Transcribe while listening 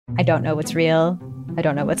I don't know what's real. I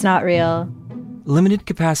don't know what's not real. Limited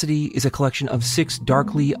Capacity is a collection of 6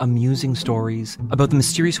 darkly amusing stories about the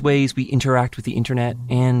mysterious ways we interact with the internet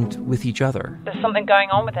and with each other. There's something going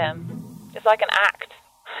on with him. It's like an act.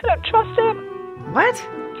 I don't trust him. What?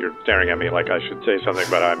 You're staring at me like I should say something,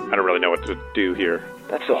 but I don't really know what to do here.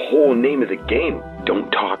 That's the whole name of the game. Don't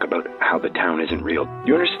talk about how the town isn't real.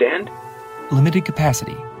 You understand? Limited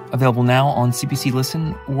Capacity. Available now on CBC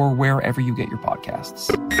Listen or wherever you get your podcasts.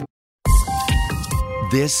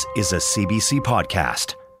 This is a CBC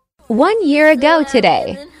podcast. 1 year ago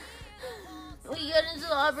today. We got into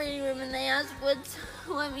the operating room and they asked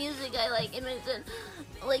what music I like, and I said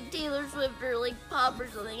like Taylor Swift or like pop or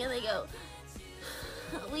something, and they go,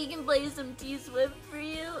 we can play some T Swift for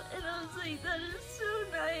you, and I was like, that is so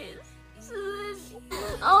nice. So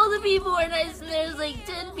then all the people were nice, and there's like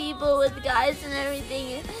 10 people with guys and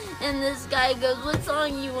everything, and this guy goes, what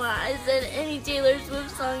song you want? I said, any Taylor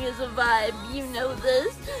Swift song is a vibe, you know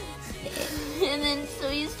this. And then so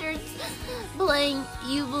he starts playing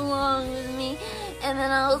You Belong With Me, and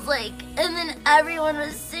then I was like, and then everyone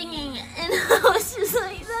was singing, and I was just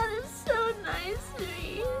like, that is so nice to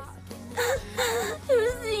me. Who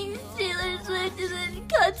sings Taylor Swift and then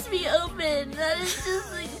cuts me open? That is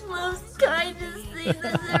just like the most kindest thing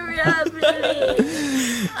that's ever happened to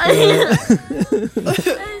me. I'm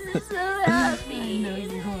just so happy. I know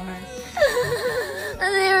you are.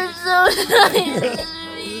 And they were so nice to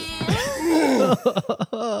me.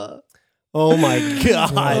 Oh my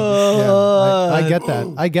God. I get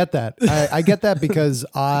that. I get that because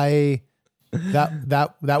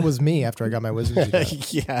that was me after I got my wisdom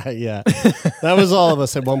teeth out. Yeah. That was all of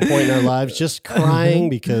us at one point in our lives, just crying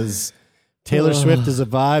because Taylor Swift is a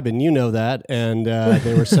vibe, and you know that. And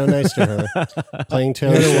they were so nice to her, playing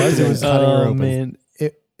Taylor Swift. It was cutting her open. Man.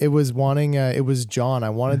 It was John. I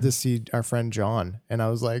wanted to see our friend John, and I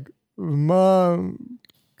was like, Mom,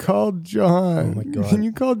 call John. Oh my God. Can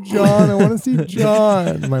you call John? I want to see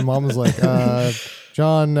John. My mom was like,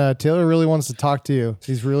 John, Taylor really wants to talk to you.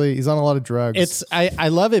 He's on a lot of drugs. I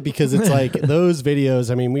love it because it's like those videos.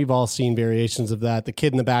 I mean, we've all seen variations of that. The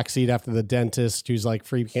kid in the backseat after the dentist who's like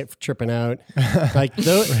tripping out. Like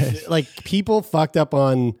those, right. Like people fucked up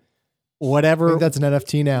on whatever. I think that's an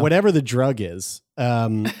NFT now. Whatever the drug is.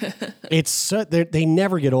 It's so, they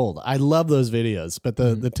never get old. I love those videos, but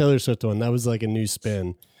the Taylor Swift one, that was like a new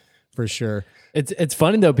spin for sure. It's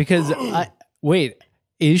funny though because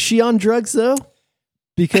is she on drugs though?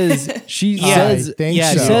 Because she says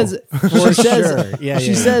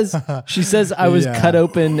she says I was cut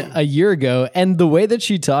open a year ago, and the way that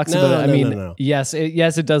she talks about it, yes,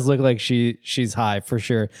 it does look like she's high for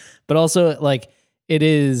sure, but also like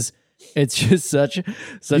it's just such you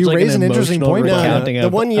like raise an interesting point. The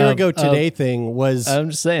 1 year ago today thing was. I'm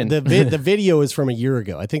just saying the video is from a year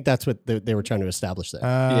ago. I think that's what they were trying to establish there.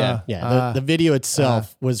 The video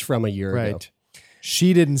itself was from a year ago.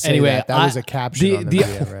 She didn't say that. That was a caption on the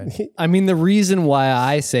video, right? I mean, the reason why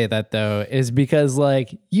I say that though is because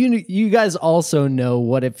like you guys also know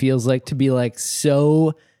what it feels like to be like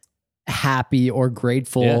so happy or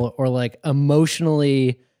grateful or like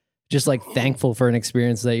emotionally just like thankful for an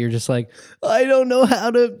experience that you're just like, I don't know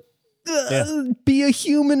how to be a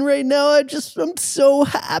human right now. I'm so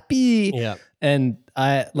happy. Yeah. And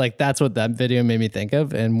I like, that's what that video made me think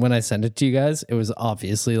of. And when I sent it to you guys, it was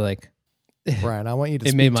obviously like, Brian, I want you to it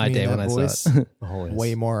speak made to my me day in when that I voice saw it.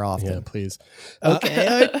 way more often. Yeah, please. Okay,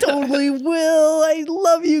 I totally will. I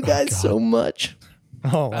love you guys so much.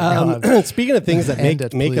 Oh, my God. Speaking of things that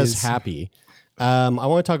make us happy, I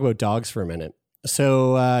want to talk about dogs for a minute.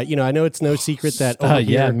 So, I know it's no secret that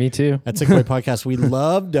here, me too. At Sick Boy Podcast, we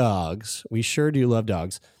love dogs. We sure do love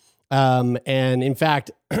dogs. And in fact,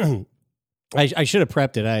 I should have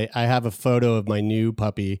prepped it. I have a photo of my new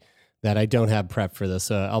puppy that I don't have prepped for this.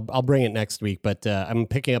 I'll bring it next week, but I'm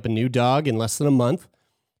picking up a new dog in less than a month.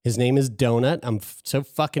 His name is Donut. I'm so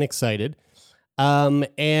fucking excited.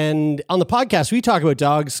 And on the podcast, we talk about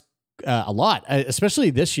dogs a lot, especially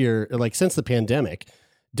this year, like since the pandemic.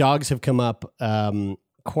 Dogs have come up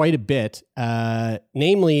quite a bit.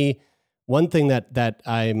 Namely, one thing that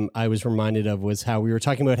I was reminded of was how we were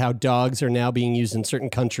talking about how dogs are now being used in certain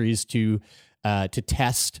countries to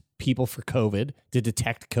test people for COVID, to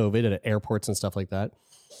detect COVID at airports and stuff like that.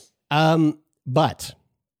 But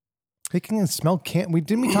they can smell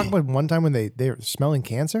didn't we talk about one time when they were smelling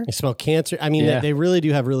cancer? They smell cancer. I mean, they really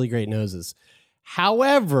do have really great noses.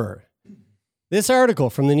 However, this article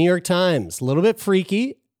from the New York Times, a little bit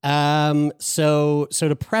freaky. So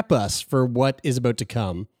to prep us for what is about to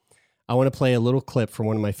come, I want to play a little clip from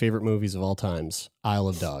one of my favorite movies of all times, Isle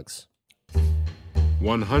of Dogs.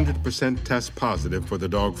 100% test positive for the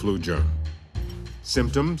dog flu germ.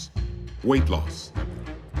 Symptoms: weight loss,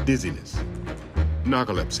 dizziness,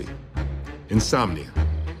 narcolepsy, insomnia,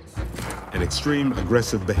 and extreme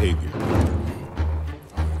aggressive behavior.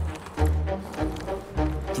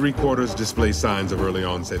 3/4 display signs of early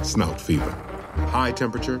onset snout fever, high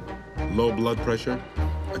temperature, low blood pressure,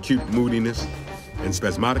 acute moodiness, and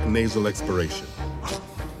spasmodic nasal expiration.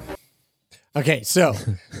 Okay, so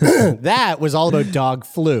that was all about dog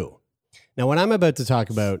flu. Now, what I'm about to talk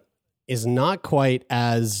about is not quite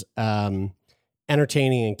as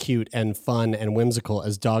entertaining and cute and fun and whimsical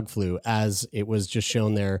as dog flu, as it was just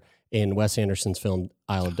shown there in Wes Anderson's film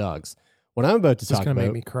Isle of Dogs. What I'm about to talk about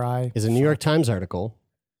make me cry. is a New York Times article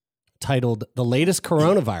titled "The Latest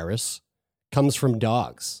Coronavirus Comes from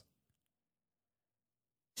Dogs."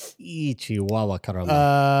 Chihuahua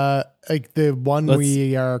caramba. Like the one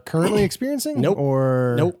we are currently experiencing? Nope.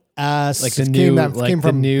 Or nope. Like the new, like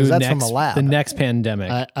the new that's next, from a lab. the next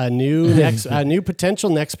pandemic. A new potential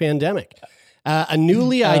next pandemic. A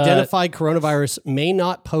newly identified coronavirus may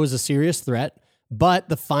not pose a serious threat, but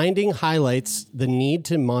the finding highlights the need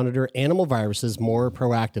to monitor animal viruses more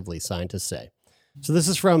proactively, scientists say. So this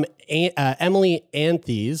is from Emily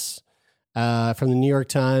Anthes from the New York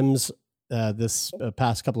Times this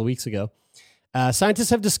past couple of weeks ago.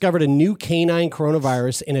 Scientists have discovered a new canine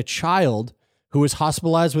coronavirus in a child who was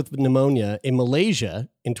hospitalized with pneumonia in Malaysia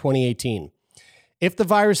in 2018. If the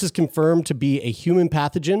virus is confirmed to be a human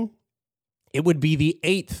pathogen, it would be the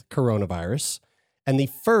 8th coronavirus and the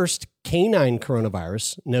first canine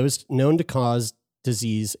coronavirus known to cause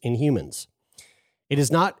disease in humans. It is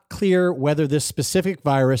not clear whether this specific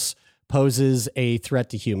virus poses a threat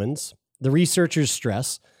to humans. The researchers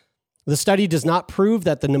stress the study does not prove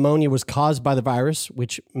that the pneumonia was caused by the virus,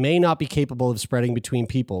 which may not be capable of spreading between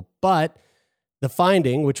people, but the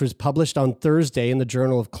finding, which was published on Thursday in the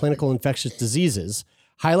Journal of Clinical Infectious Diseases,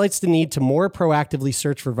 highlights the need to more proactively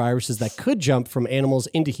search for viruses that could jump from animals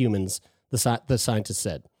into humans, the scientist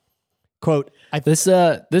said. Quote, this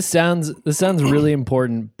sounds really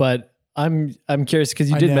important, but I'm curious because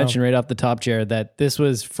you did mention right off the top, Jared, that this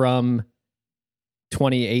was from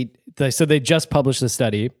 28. So they just published the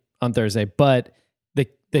study on Thursday, but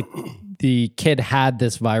the kid had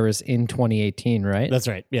this virus in 2018, right? That's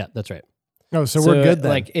right. Yeah, that's right. Oh, so we're good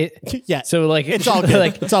then. Like it, yeah. So like it's all good.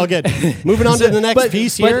 Like, it's all good. Moving on to the next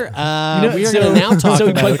piece here. We are going to now talk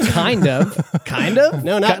about. But kind of.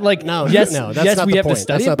 No, not like no. Yes, no. That's yes. not We the have point. to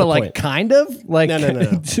study that's it, but like kind of. Like no.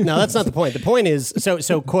 No, that's not the point. The point is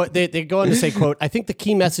so quote. They go on to say, quote, I think the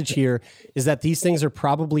key message here is that these things are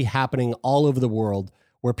probably happening all over the world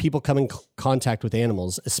where people come in contact with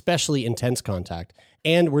animals, especially intense contact,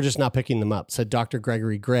 and we're just not picking them up, said Dr.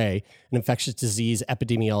 Gregory Gray, an infectious disease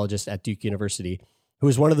epidemiologist at Duke University, who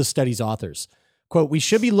is one of the study's authors. Quote, we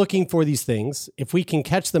should be looking for these things. If we can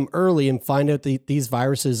catch them early and find out that these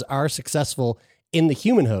viruses are successful in the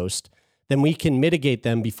human host, then we can mitigate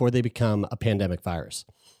them before they become a pandemic virus.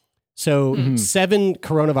 So 7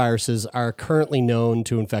 coronaviruses are currently known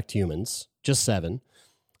to infect humans, just 7.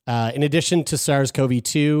 In addition to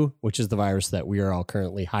SARS-CoV-2, which is the virus that we are all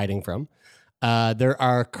currently hiding from, there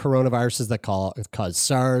are coronaviruses that cause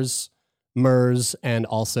SARS, MERS, and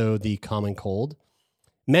also the common cold.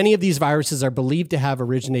 Many of these viruses are believed to have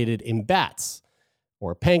originated in bats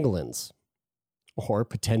or pangolins or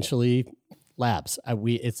potentially labs.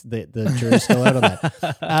 It's the jury's still out on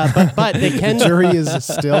that. But they can. The jury is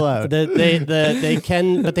still out.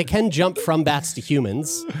 They can jump from bats to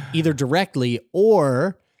humans either directly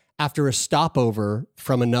or after a stopover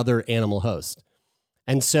from another animal host.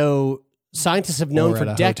 And so scientists have known for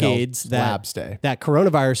decades that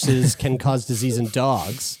coronaviruses can cause disease in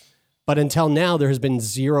dogs. But until now, there has been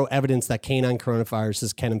zero evidence that canine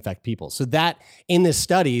coronaviruses can infect people. So that in this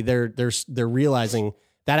study, they're realizing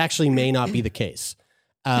that actually may not be the case.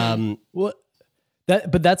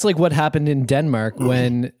 But that's like what happened in Denmark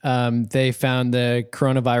when they found the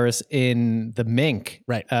coronavirus in the mink,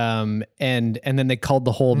 right? And then they culled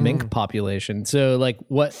the whole mink population. So like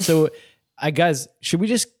what? So guys, should we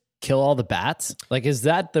just kill all the bats? Like, is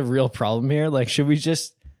that the real problem here? Like, should we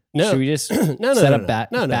just set up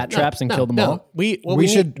bat traps and kill them all? We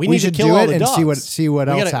need to kill all the dogs and see what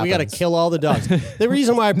else happens. We got to kill all the dogs. The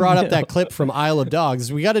reason why I brought up that clip from Isle of Dogs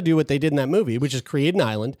is we got to do what they did in that movie, which is create an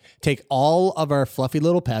island, take all of our fluffy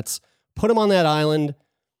little pets, put them on that island,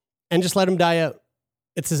 and just let them die out.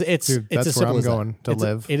 It's Dude, as that's simple where I'm as going to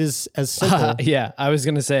live. It is as simple. Yeah, I was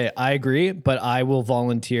gonna say I agree, but I will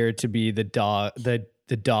volunteer to be the dog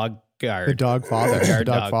guard. The dog father. The guard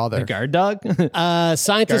dog. The guard dog?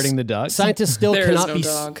 Scientists guarding the dogs? Scientists still there cannot is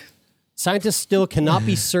no dog. Scientists still cannot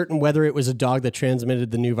be certain whether it was a dog that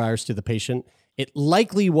transmitted the new virus to the patient. It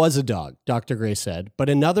likely was a dog, Dr. Gray said, but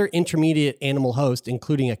another intermediate animal host,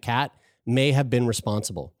 including a cat, may have been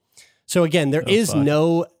responsible. So again, there is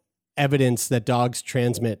no evidence that dogs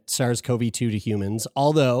transmit SARS-CoV-2 to humans,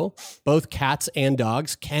 although both cats and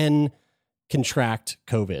dogs can contract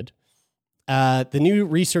COVID. The new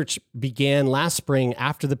research began last spring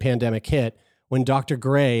after the pandemic hit, when Dr.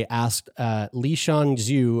 Gray asked Li Shang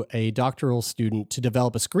Zhu, a doctoral student, to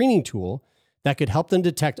develop a screening tool that could help them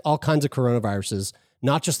detect all kinds of coronaviruses,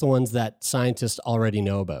 not just the ones that scientists already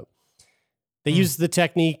know about. They use the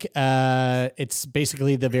technique. It's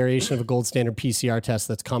basically the variation of a gold standard PCR test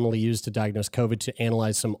that's commonly used to diagnose COVID to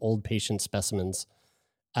analyze some old patient specimens.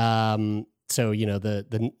 So, you know,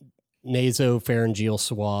 the nasopharyngeal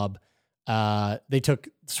swab. They took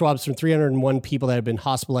swabs from 301 people that had been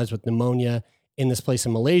hospitalized with pneumonia in this place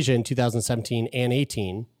in Malaysia in 2017 and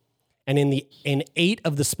 18. And in 8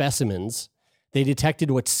 of the specimens, they detected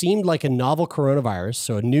what seemed like a novel coronavirus,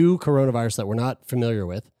 so a new coronavirus that we're not familiar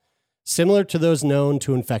with, similar to those known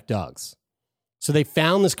to infect dogs. So they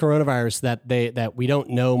found this coronavirus that we don't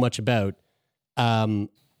know much about in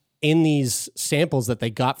these samples that they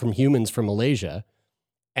got from humans from Malaysia.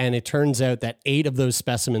 And it turns out that 8 of those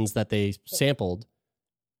specimens that they sampled,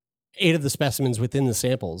 8 of the specimens within the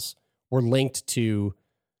samples were linked to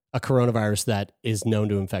a coronavirus that is known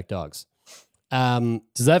to infect dogs.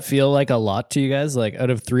 Does that feel like a lot to you guys? Like out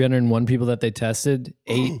of 301 people that they tested,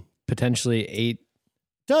 8, potentially 8.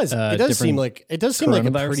 It does seem like a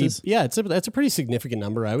pretty, that's a pretty significant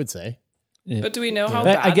number, I would say. Yeah. But do we know how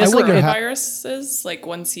bad the coronavirus is? Like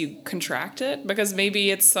once you contract it, because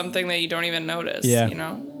maybe it's something that you don't even notice. Yeah. You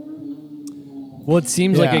know. Well, it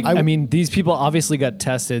seems like I mean, these people obviously got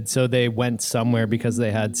tested, so they went somewhere because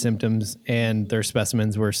they had symptoms, and their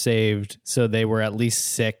specimens were saved, so they were at least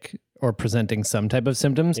sick or presenting some type of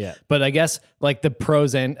symptoms. Yeah. But I guess like the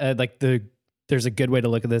pros and there's a good way to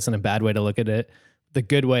look at this and a bad way to look at it. The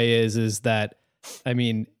good way is that, I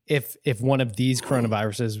mean, if one of these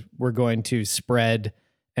coronaviruses were going to spread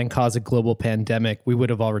and cause a global pandemic, we would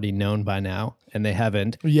have already known by now, and they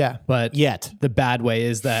haven't. Yeah. But yet the bad way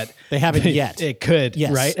is that they haven't yet. It could,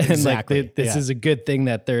 yes, right? Exactly. And like this is a good thing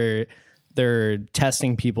that they're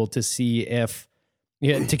testing people to see if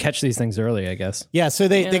to catch these things early, I guess. Yeah. So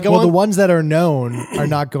they go on. The ones that are known are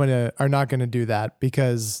not going to do that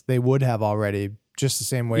because they would have already, just the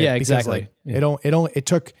same way. Yeah, because, exactly. Like,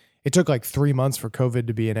 it took like 3 months for COVID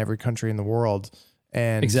to be in every country in the world.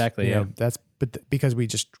 And exactly. You know,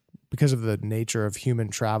 because of the nature of human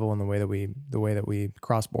travel and the way that we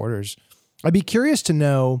cross borders. I'd be curious to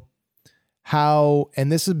know how,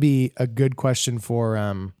 and this would be a good question for,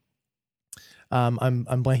 I'm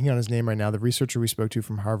blanking on his name right now, the researcher we spoke to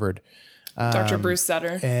from Harvard. Dr. Bruce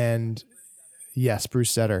Sutter. And yes,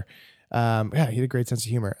 Bruce Sutter. Yeah, he had a great sense of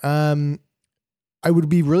humor. I would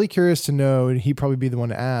be really curious to know, and he'd probably be the one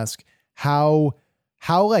to ask, how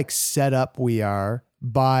like set up we are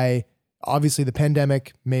by, obviously the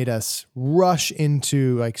pandemic made us rush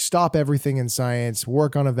into like stop everything in science,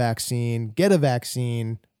 work on a vaccine, get a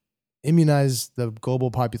vaccine, immunize the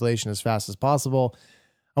global population as fast as possible.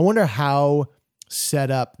 I wonder how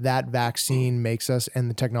set up that vaccine makes us and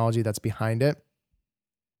the technology that's behind it,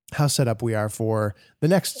 how set up we are for the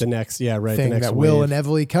next thing that will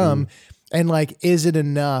inevitably come. And like, is it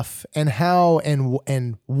enough? And how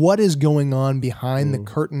and what is going on behind the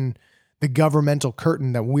curtain, the governmental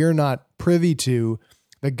curtain that we're not privy to,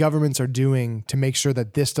 that governments are doing to make sure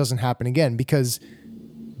that this doesn't happen again? Because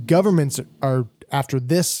governments are, after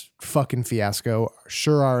this fucking fiasco,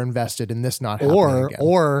 sure are invested in this not happening again.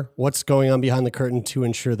 Or what's going on behind the curtain to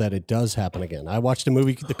ensure that it does happen again. I watched a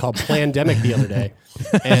movie called Plandemic the other day.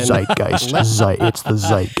 And Zeitgeist. It's the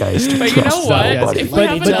zeitgeist. But you know what? If we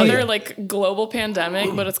have another like global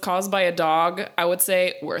pandemic, but it's caused by a dog, I would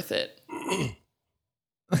say worth it.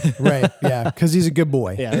 Right. Yeah. Because he's a good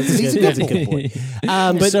boy. Yeah, that's a good boy.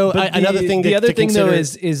 But another thing. The other thing consider, though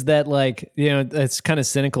is that, like, you know, it's kind of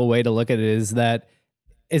cynical way to look at it is that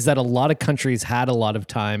a lot of countries had a lot of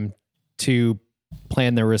time to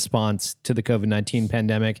plan their response to the COVID-19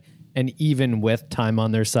 pandemic, and even with time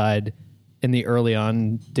on their side in the early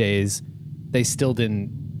on days, they still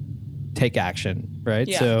didn't take action, right?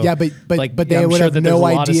 Yeah. So yeah, but they would have no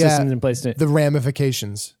idea in place the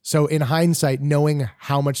ramifications. So in hindsight, knowing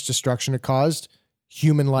how much destruction it caused,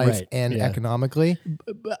 human life and economically,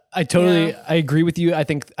 I agree with you. I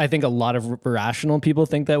think a lot of rational people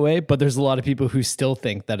think that way, but there's a lot of people who still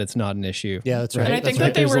think that it's not an issue. Yeah, that's right. And I think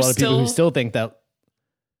that they were there's a lot of people who still think that.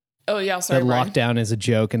 Oh yeah, sorry. That lockdown is a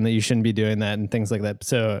joke and that you shouldn't be doing that and things like that.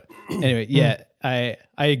 So anyway, yeah, I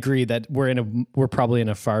agree that we're probably in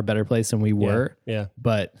a far better place than we were. Yeah.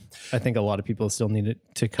 But I think a lot of people still need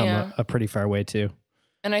to come a pretty far way too.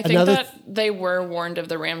 And I think that they were warned of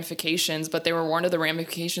the ramifications, but they were warned of the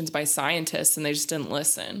ramifications by scientists and they just didn't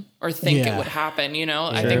listen or think it would happen, you know?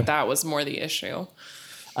 I think that was more the issue.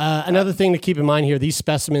 Another thing to keep in mind here, these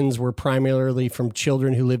specimens were primarily from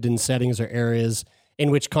children who lived in settings or areas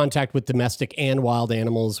in which contact with domestic and wild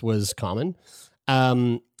animals was common.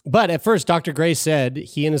 But at first, Dr. Gray said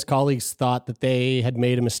he and his colleagues thought that they had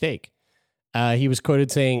made a mistake. He was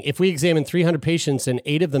quoted saying, if we examine 300 patients and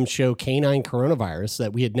 8 of them show canine coronavirus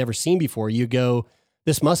that we had never seen before, you go,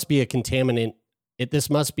 this must be a contaminant.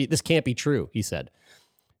 This can't be true, he said.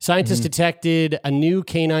 Scientists detected a new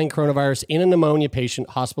canine coronavirus in a pneumonia patient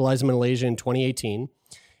hospitalized in Malaysia in 2018.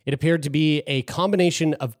 It appeared to be a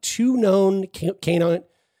combination of two known canine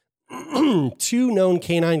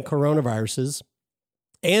coronaviruses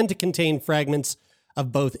and to contain fragments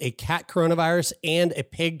of both a cat coronavirus and a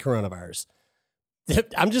pig coronavirus.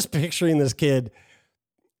 I'm just picturing this kid.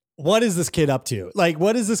 What is this kid up to? Like,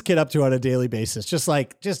 what is this kid up to on a daily basis? Just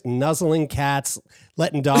nuzzling cats,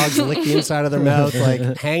 letting dogs lick the inside of their mouth,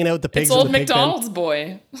 like hanging out with the pigs. It's old McDonald's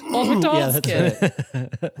boy. Old McDonald's kid. Right.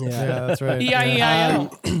 Yeah, that's right.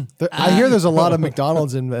 E-I-E-I-O. I hear there's a lot of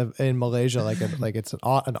McDonald's in Malaysia. Like it's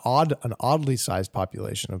an oddly sized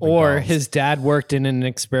population of McDonald's. Or his dad worked in an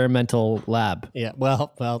experimental lab. Yeah.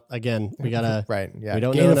 Well. Again, we gotta right. Yeah. We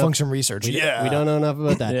don't gain know of function research. We don't know enough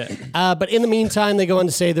about that. But in the meantime, they go on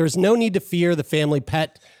to say there's no need to fear the family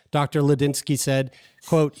pet. Dr. Ladinsky said,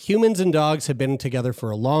 quote, humans and dogs have been together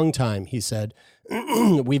for a long time, he said.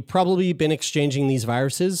 We've probably been exchanging these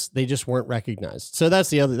viruses. They just weren't recognized. So that's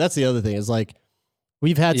the other thing is like,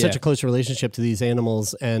 we've had such a close relationship to these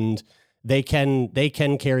animals and they can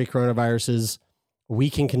carry coronaviruses. We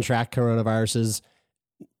can contract coronaviruses.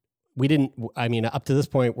 Up to this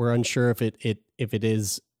point, we're unsure if it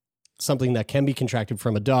is something that can be contracted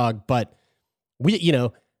from a dog, but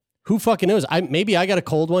who fucking knows? Maybe I got a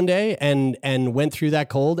cold one day and went through that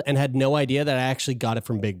cold and had no idea that I actually got it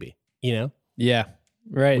from Bigby, Yeah.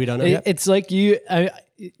 Right. We don't know. It's like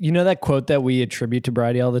that quote that we attribute to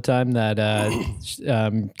Bridie all the time that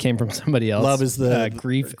came from somebody else. Love is the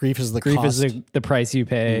grief. Grief is the grief cost. is the price you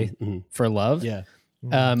pay for love. Yeah.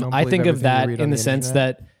 I think of that in the sense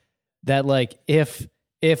that like if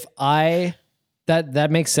I that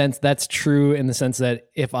makes sense. That's true in the sense that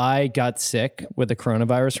if I got sick with the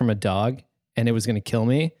coronavirus from a dog and it was going to kill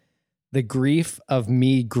me, the grief of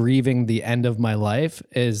me grieving the end of my life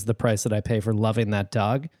is the price that I pay for loving that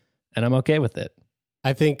dog, and I'm okay with it.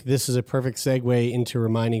 I think this is a perfect segue into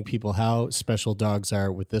reminding people how special dogs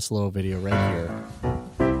are with this little video right here.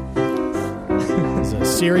 It's a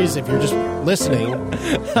series, if you're just listening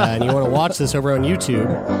and you want to watch this over on YouTube,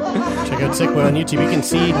 check out Sick Boy on YouTube. You can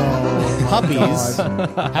see puppies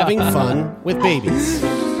having fun with babies.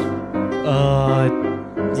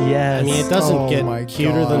 Yes. I mean, it doesn't get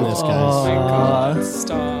cuter than this, guys. Oh my God.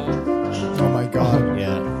 Stop. Oh my God.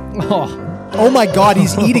 Yeah. Oh my God,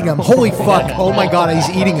 he's eating them. Holy fuck. Oh my God, he's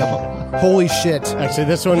eating them. Holy shit. Actually,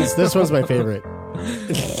 this one's my favorite.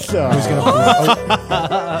 So,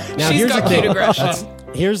 now she's got cute aggression.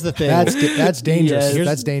 Here's the thing. That's dangerous. Yes.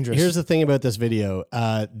 That's dangerous. Here's the thing about this video.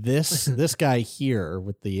 This guy here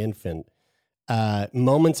with the infant,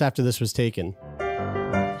 moments after this was taken,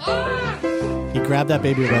 he grabbed that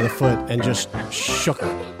baby by the foot and just shook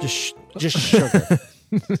her. Just shook her.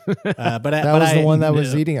 But that was the one that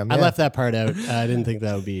was eating him. I left that part out. I didn't think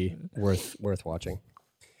that would be worth watching.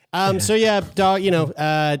 So yeah, dog.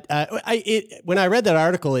 When I read that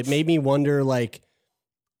article, it made me wonder. Like,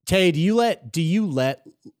 Tay, I didn't let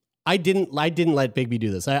Bigby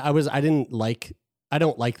do this. I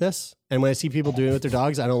don't like this. And when I see people doing it with their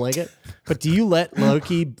dogs, I don't like it. But do you let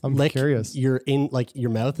Loki lick your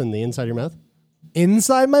mouth and the inside of your mouth?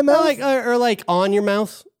 Inside my mouth? Or like on your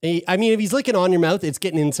mouth? I mean, if he's licking on your mouth, it's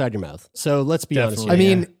getting inside your mouth. So let's be honest. I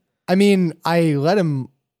mean, I let him.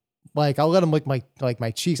 Like, I'll let him lick my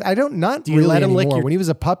cheeks. I don't not do you really let him anymore. lick When he was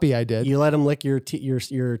a puppy, I did. You let him lick your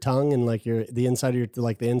tongue and like the inside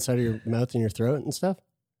of your mouth and your throat and stuff.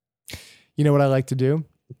 You know what I like to do?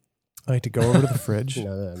 I like to go over to the fridge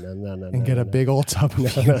and get a big old tub of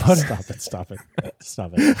peanut butter. Stop it.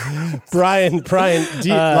 Brian,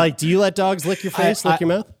 do you let dogs lick your face, lick your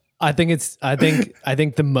mouth? I think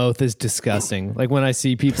the mouth is disgusting. Like when I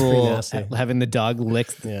see people having the dog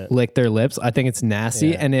lick their lips, I think it's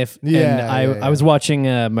nasty. Yeah. I was watching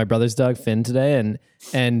my brother's dog Finn today,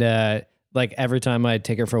 and like every time I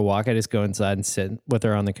take her for a walk, I just go inside and sit with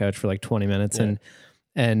her on the couch for like 20 minutes,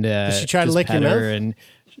 and Does she try to just lick your pet her, mouth? and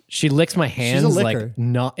she licks my hands like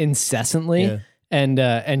not incessantly. Yeah.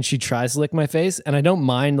 And she tries to lick my face, and I don't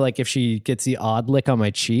mind like if she gets the odd lick on my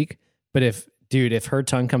cheek, but if her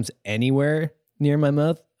tongue comes anywhere near my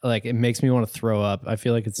mouth, like it makes me want to throw up. I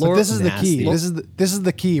feel like it's But this is nasty. the key. This is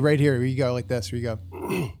the key right here. Where you go like this. Where you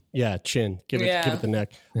go. Yeah, chin. Give Yeah. it the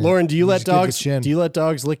neck. Lauren, do you let just give the dogs? chin. Do you let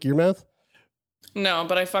dogs lick your mouth? No,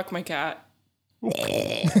 but I fuck my cat.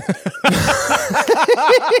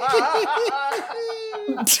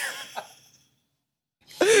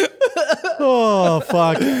 Oh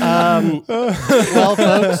fuck. Well,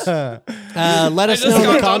 folks, let us know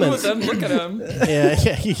in the comments. With him. Look at him.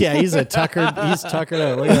 Yeah. He's tuckered out.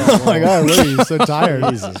 Look at that. Oh my god, really? He's so tired.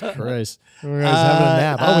 Jesus Christ. He's having a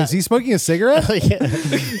nap. Oh, is he smoking a cigarette?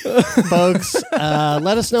 Folks,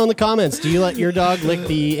 let us know in the comments. Do you let your dog lick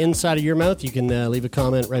the inside of your mouth? You can leave a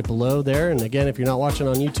comment right below there. And again, if you're not watching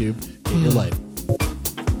on YouTube, get your life.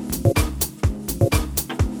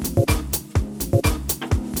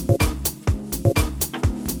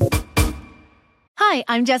 Hi,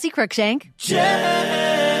 I'm Jessie Cruikshank. Jessie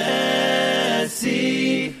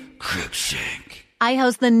Cruikshank. I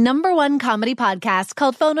host the #1 comedy podcast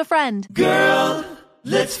called Phone a Friend. Girl,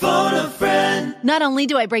 let's phone a friend. Not only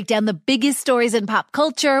do I break down the biggest stories in pop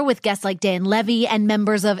culture with guests like Dan Levy and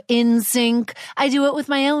members of NSYNC, I do it with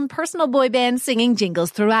my own personal boy band singing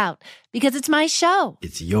jingles throughout. Because it's my show.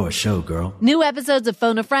 It's your show, girl. New episodes of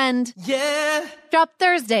Phone a Friend. Yeah. Drop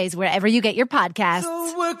Thursdays wherever you get your podcasts.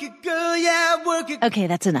 So work it, girl. Yeah, work it. Okay,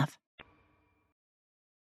 that's enough.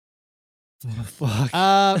 Fuck.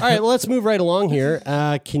 All right, well, let's move right along here.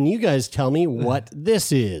 Can you guys tell me what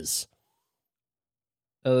this is?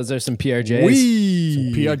 Oh, those are some PRJs.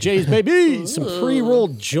 Some PRJs, baby. Some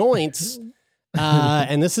pre-rolled joints.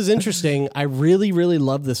 And this is interesting. I really, really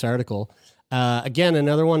love this article. Again,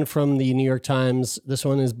 another one from the New York Times. This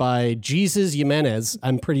one is by Jesus Jimenez.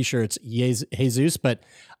 I'm pretty sure it's Jesus, but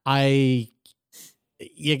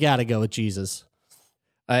you got to go with Jesus.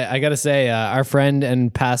 I got to say, our friend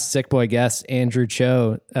and past Sick Boy guest, Andrew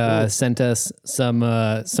Cho, sent us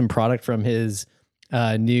some product from his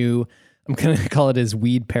new, I'm going to call it his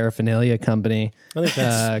weed paraphernalia company, I think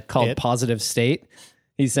that's called Positive State.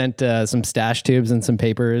 He sent some stash tubes and some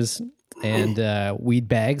papers and weed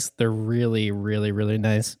bags. They're really, really, really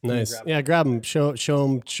nice. Nice. Yeah, grab them. Show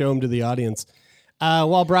them to the audience.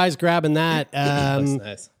 While Bry's grabbing that, That's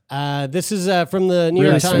nice. this is from the New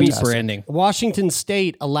Really York Times. sweet branding. Washington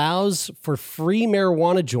State allows for free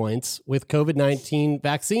marijuana joints with COVID-19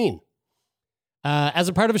 vaccine. As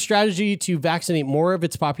a part of a strategy to vaccinate more of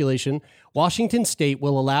its population, Washington State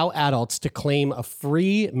will allow adults to claim a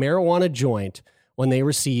free marijuana joint when they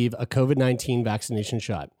receive a COVID-19 vaccination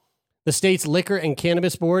shot. The state's Liquor and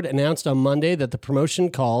Cannabis Board announced on Monday that the promotion,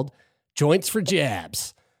 called Joints for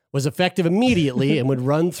Jabs, was effective immediately and would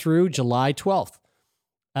run through July 12th.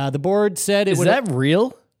 The board said it would... Is that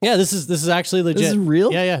real? Yeah, this is actually legit. This is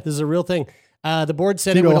real? Yeah, this is a real thing. The board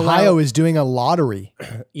said Dude, it would Ohio allow... is doing a lottery.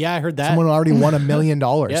 Yeah, I heard that. Someone already won $1 million.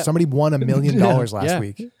 Yeah. Somebody won $1 million last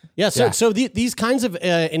week. Yeah, so these kinds of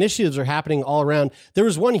initiatives are happening all around. There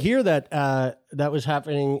was one here that was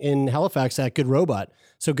happening in Halifax at Good Robot.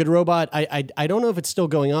 So Good Robot, I don't know if it's still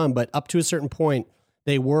going on, but up to a certain point,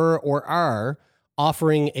 they were or are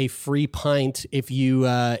offering a free pint if you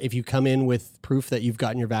come in with proof that you've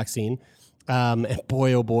gotten your vaccine. And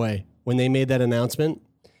boy, oh boy, when they made that announcement,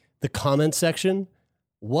 the comment section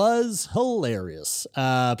was hilarious.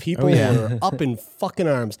 People were up in fucking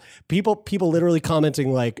arms. People literally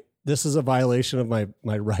commenting like, this is a violation of my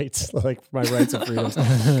rights, like my rights and freedoms.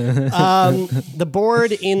 The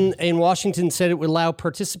board in Washington said it would allow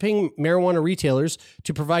participating marijuana retailers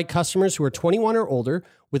to provide customers who are 21 or older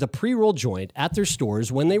with a pre-rolled joint at their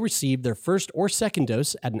stores when they receive their first or second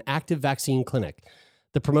dose at an active vaccine clinic.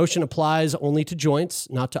 The promotion applies only to joints,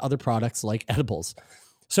 not to other products like edibles.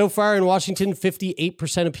 So far in Washington,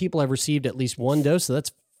 58% of people have received at least one dose. So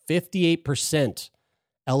that's 58%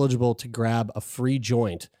 eligible to grab a free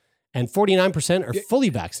joint. And 49% are fully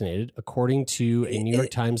vaccinated, according to a New York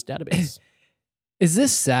Times database. Is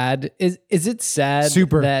this sad? Is it sad?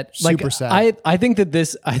 Super sad. I think that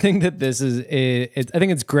this is. I think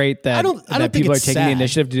it's great that that people are taking the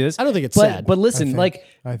initiative to do this. I don't think it's sad. But listen, I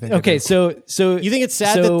think okay, so you think it's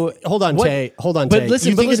sad? Hold on, Tay. But Tay.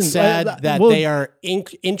 listen, you think listen, it's sad that they are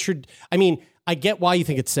I mean, I get why you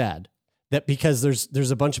think it's sad. That because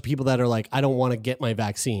there's a bunch of people that are like, I don't want to get my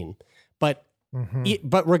vaccine, but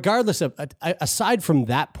regardless of aside from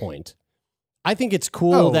that point. I think it's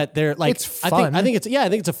cool that they're like. It's fun. I think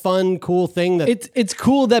it's a fun, cool thing that it's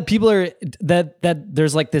cool that people are that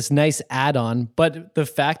there's like this nice add-on, but the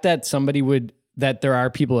fact that somebody would that there are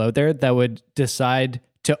people out there that would decide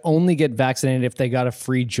to only get vaccinated if they got a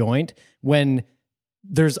free joint, when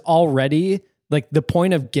there's already like the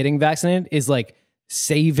point of getting vaccinated is like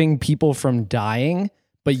saving people from dying,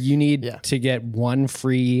 but you need to get one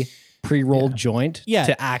free pre-rolled joint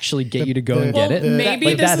to actually get you to go and get it.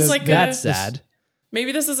 Maybe this is like that's sad.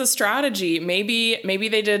 Maybe this is a strategy. Maybe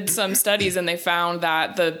they did some studies and they found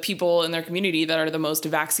that the people in their community that are the most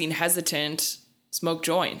vaccine hesitant smoke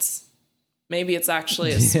joints. Maybe it's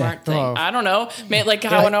actually a smart thing. I don't know. Like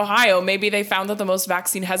how in Ohio, maybe they found that the most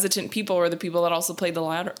vaccine hesitant people were the people that also played the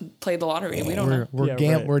lottery. We don't know.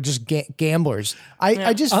 We're just gamblers.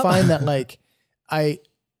 I just find that like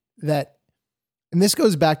and this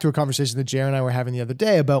goes back to a conversation that Jared and I were having the other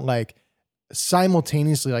day about like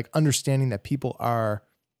simultaneously like understanding that people are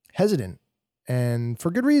hesitant and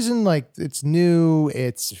for good reason. Like it's new,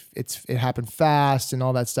 it happened fast and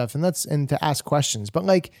all that stuff. And to ask questions, but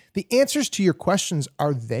like the answers to your questions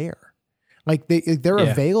are there, like they're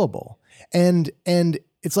available. And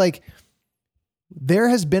it's like, there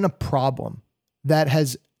has been a problem that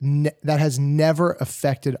has never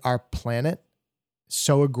affected our planet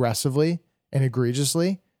so aggressively and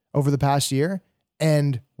egregiously over the past year.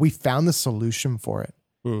 And we found the solution for it.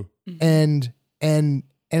 And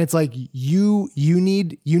it's like, you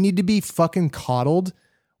need to be fucking coddled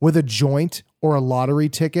with a joint or a lottery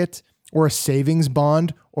ticket or a savings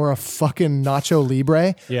bond or a fucking Nacho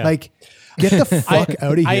Libre. Yeah. Like, get the fuck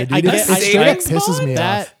out of here, dude. It straight pisses me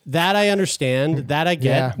off. That I understand. That I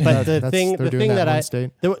get. But the thing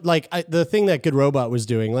that Good Robot was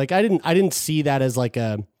doing, like I didn't see that as like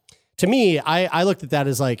a. To me, I looked at that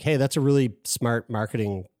as like, hey, that's a really smart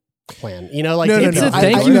marketing plan. You know, like it's a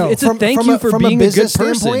thank you. It's a thank you for being a good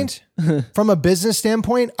person. From a business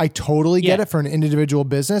standpoint, I totally get it for an individual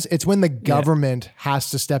business. It's when the government has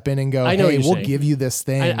to step in and go, hey, we'll give you this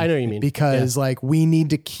thing. I know what you mean. Because like we need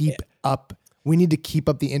to keep up. We need to keep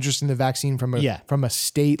up the interest in the vaccine from a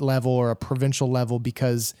state level or a provincial level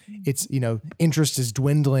because it's, interest is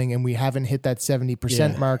dwindling and we haven't hit that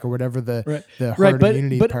 70% mark or whatever the herd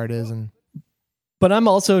immunity part is. But I'm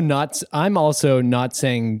also not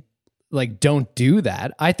saying like, don't do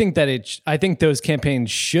that. I think I think those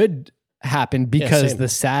campaigns should happen because the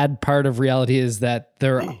sad part of reality is that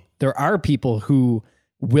there are people who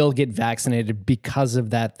will get vaccinated because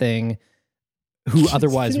of that thing who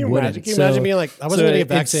otherwise wouldn't. Can you imagine being like, I wasn't going to get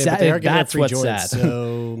vaccinated, but they are giving free joints.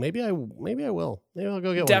 So maybe I will. Maybe I'll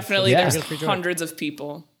go get one. Definitely, there's hundreds of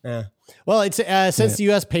people. Yeah. Well, it's since the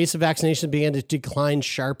U.S. pace of vaccination began to decline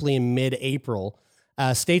sharply in mid-April,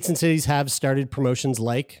 states and cities have started promotions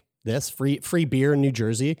like this: free beer in New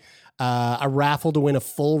Jersey, a raffle to win a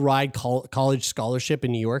full ride college scholarship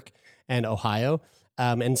in New York and Ohio.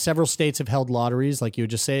 And several states have held lotteries, like you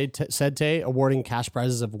just said, Tay, awarding cash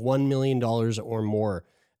prizes of $1 million or more.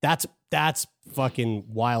 That's fucking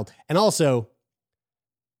wild. And also,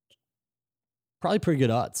 probably pretty good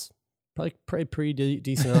odds. Probably pretty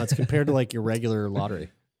decent odds compared to like your regular lottery.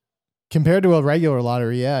 Compared to a regular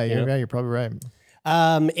lottery, you're probably right.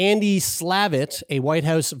 Andy Slavitt, a White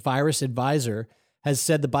House virus advisor, has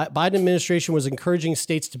said the Biden administration was encouraging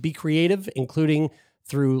states to be creative, including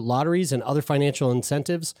through lotteries and other financial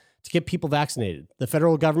incentives to get people vaccinated. The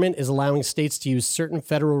federal government is allowing states to use certain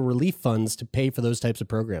federal relief funds to pay for those types of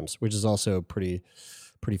programs, which is also pretty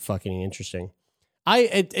fucking interesting. Are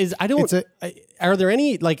there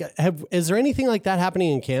any is there anything like that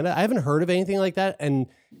happening in Canada? I haven't heard of anything like that. And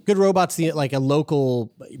Good Robot's like a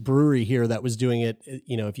local brewery here that was doing it,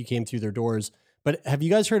 if you came through their doors. But have you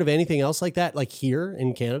guys heard of anything else like that, like here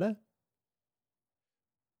in Canada?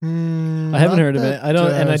 I haven't heard of it. I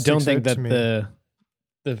don't think that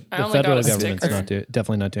the federal government's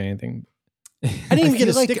definitely not doing anything. I didn't even get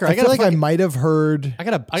a sticker. I feel like I might have heard. I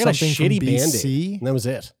got a shitty Band-Aid, and that was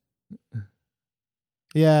it.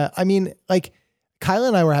 Yeah, I mean, like Kyla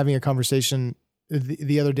and I were having a conversation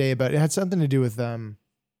the other day about it had something to do with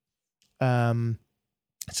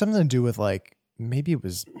like maybe it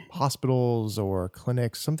was hospitals or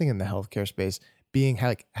clinics, something in the healthcare space being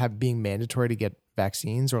mandatory to get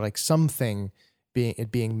vaccines or like something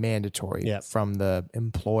being mandatory from the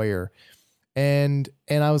employer. And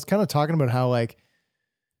I was kind of talking about how like,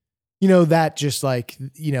 that just like,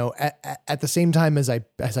 at the same time as I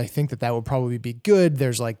think that would probably be good,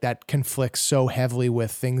 there's like that conflicts so heavily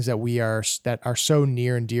with things that are so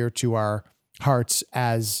near and dear to our hearts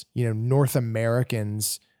as, North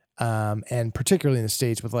Americans, and particularly in the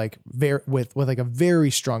States with like with like a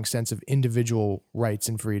very strong sense of individual rights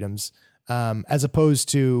and freedoms, as opposed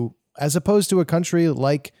to a country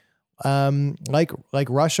like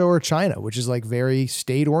Russia or China, which is like very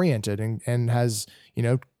state oriented and has,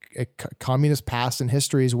 communist past and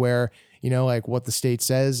histories where, like what the state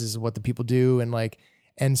says is what the people do.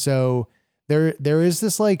 And so there is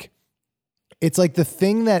this like, it's like the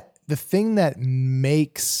thing that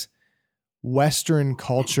makes Western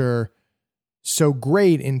culture so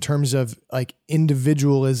great in terms of like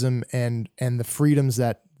individualism and the freedoms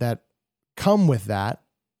that come with that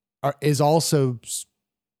is also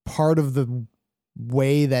part of the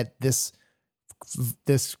way that this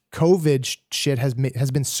COVID shit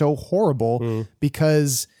has been so horrible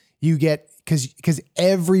because there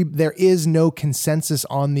is no consensus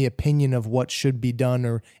on the opinion of what should be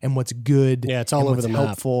done and what's good. Yeah, it's all over the map.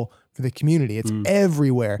 Helpful for the community. It's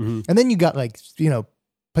everywhere. And then you got like,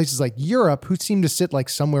 places like Europe who seem to sit like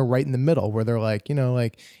somewhere right in the middle where they're like,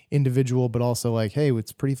 like individual, but also like, hey,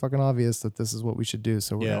 it's pretty fucking obvious that this is what we should do.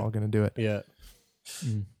 So we're all going to do it. Yeah.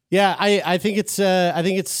 Yeah. I think it's, I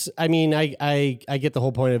mean, I get the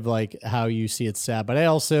whole point of like how you see it's sad, but I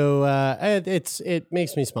also, it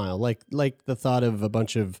makes me smile. Like the thought of a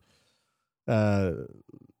bunch of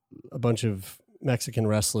Mexican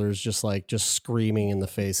wrestlers just screaming in the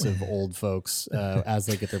face of old folks as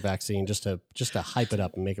they get their vaccine, just to hype it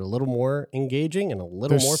up and make it a little more engaging and a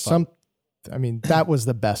little more fun. That was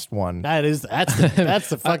the best one. That's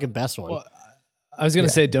the fucking best one. Well, I was gonna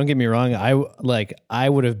say, don't get me wrong.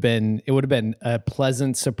 It would have been a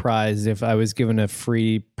pleasant surprise if I was given a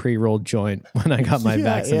free pre-rolled joint when I got my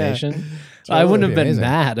vaccination. Yeah. I wouldn't have been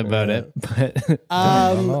mad about it, but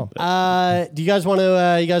do you guys want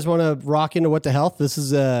to rock into What the Health? This is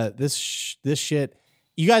this shit.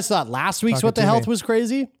 You guys thought last week's What the Health was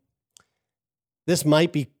crazy? This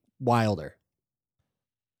might be wilder.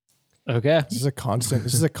 Okay. This is a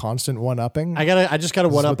constant one-upping. I just gotta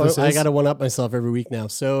one up. I gotta one up myself every week now.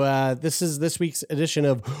 So this is this week's edition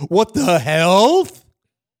of What the Health.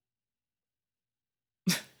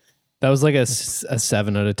 That was like a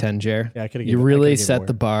 7 out of 10, Jer. Yeah, you really set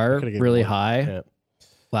the bar really high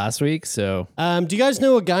last week. So, do you guys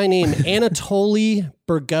know a guy named Anatoli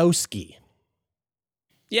Bugorski?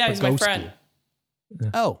 Yeah, he's my friend.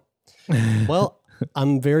 Oh, well,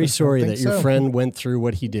 I'm very sorry that your friend went through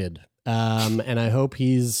what he did, and I hope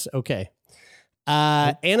he's okay.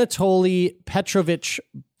 Anatoli Petrovich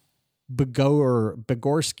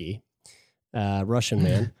Bugorski, Russian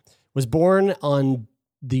man, was born on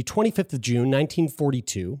the 25th of June,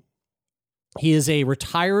 1942. He is a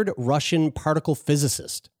retired Russian particle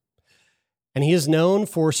physicist, and he is known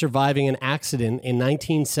for surviving an accident in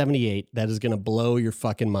 1978 that is going to blow your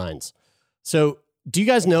fucking minds. So, do you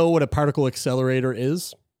guys know what a particle accelerator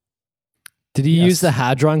is? Did he use the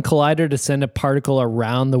Hadron Collider to send a particle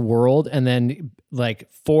around the world and then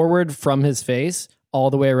like forward from his face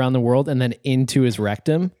all the way around the world and then into his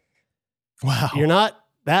rectum? Wow. You're not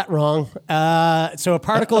that wrong. So a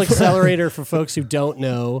particle accelerator, for folks who don't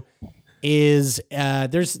know, is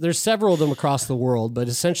there's several of them across the world, but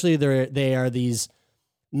essentially they are these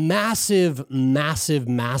massive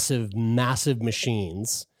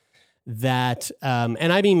machines that,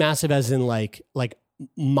 and I mean massive as in like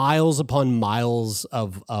miles upon miles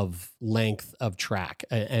of length of track,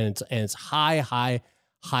 and it's high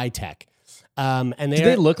tech. And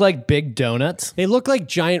they look like big donuts? They look like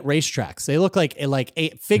giant racetracks. They look like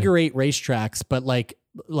figure eight racetracks, but like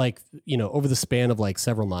over the span of like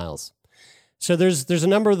several miles. So there's a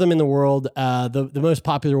number of them in the world. The most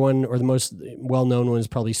popular one, or the most well-known one, is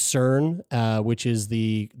probably CERN, which is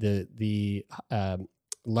the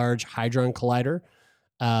Large Hadron Collider,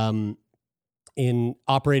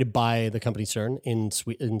 operated by the company CERN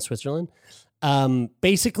in Switzerland.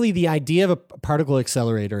 Basically, the idea of a particle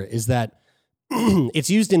accelerator is that it's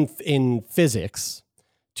used in physics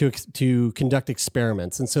to conduct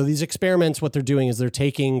experiments. And so these experiments, what they're doing is they're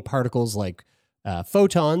taking particles like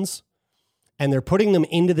photons, and they're putting them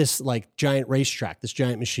into this like giant racetrack, this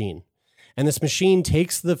giant machine. And this machine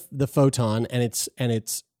takes the photon and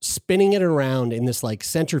it's spinning it around in this like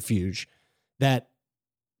centrifuge that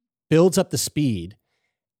builds up the speed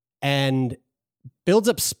and builds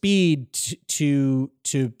up speed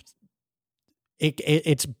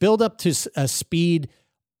it's built up to a speed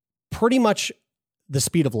pretty much the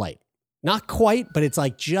speed of light. Not quite, but it's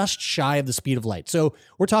like just shy of the speed of light. So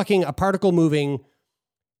we're talking a particle moving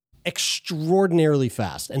extraordinarily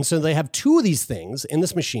fast. And so they have two of these things in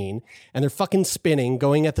this machine, and they're fucking spinning,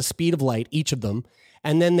 going at the speed of light, each of them.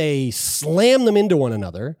 And then they slam them into one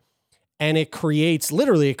another, and it creates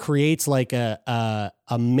like a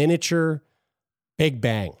miniature Big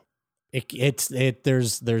Bang.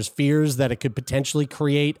 There's fears that it could potentially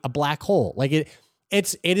create a black hole. Like it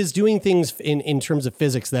is doing things in terms of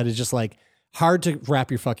physics that is just like hard to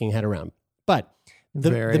wrap your fucking head around. But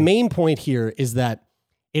the main point here is that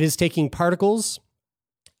It is taking particles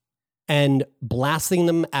and blasting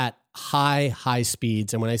them at high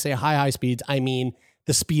speeds. And when I say high speeds, I mean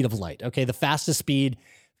the speed of light. Okay, the fastest speed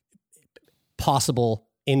possible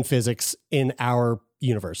in physics in our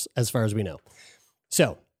universe, as far as we know.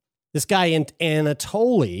 So this guy,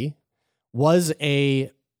 Anatoli, was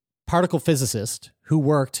a particle physicist who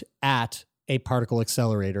worked at a particle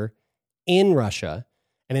accelerator in Russia.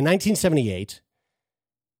 And in 1978,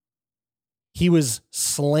 he was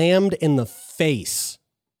slammed in the face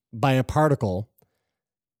by a particle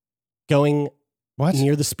going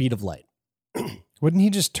near the speed of light. Wouldn't he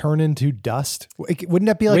just turn into dust? Wouldn't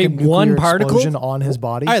that be like a nuclear one particle explosion on his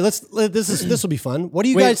body? All right, this will be fun. What do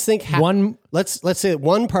you guys think? Let's say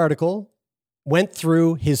one particle went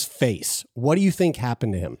through his face. What do you think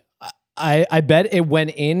happened to him? I bet it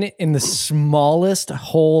went in the smallest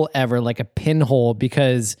hole ever, like a pinhole,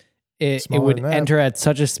 because it would enter at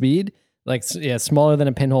such a speed. Like, yeah, smaller than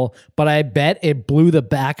a pinhole, but I bet it blew the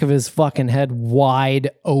back of his fucking head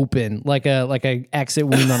wide open, like a exit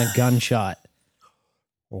wound on a gunshot.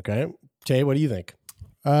 Okay, Tay, what do you think?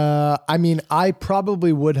 I mean, I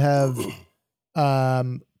probably would have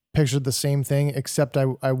pictured the same thing, except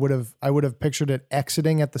I would have pictured it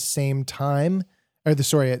exiting at the same time, in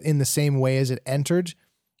the same way as it entered,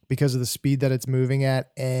 because of the speed that it's moving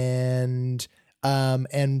at, and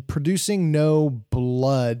producing no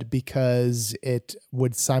blood because it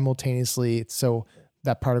would simultaneously, so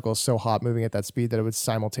that particle is so hot moving at that speed that it would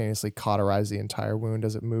simultaneously cauterize the entire wound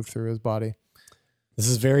as it moved through his body. This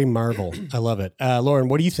is very Marvel. I love it. Lauren,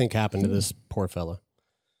 what do you think happened to this poor fella?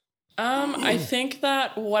 I think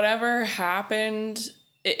that whatever happened,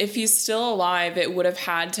 if he's still alive, it would have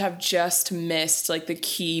had to have just missed like the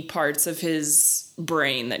key parts of his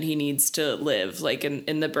brain that he needs to live, like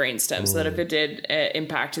in the brainstem. So that if it did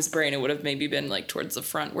impact his brain, it would have maybe been like towards the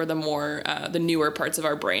front, where the newer parts of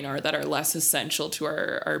our brain are that are less essential to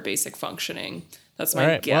our basic functioning. That's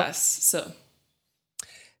my guess. Well, so,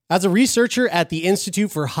 as a researcher at the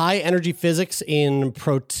Institute for High Energy Physics in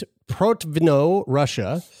Protvino,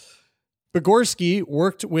 Russia, Bugorski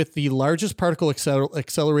worked with the largest particle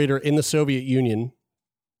accelerator in the Soviet Union,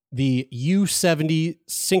 the U-70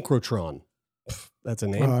 synchrotron. That's a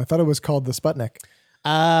name. I thought it was called the Sputnik.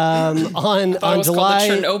 On July,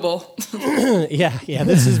 Chernobyl. yeah,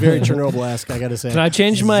 this is very Chernobyl-esque, I gotta say. Can I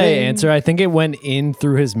change my answer? I think it went in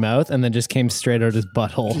through his mouth and then just came straight out his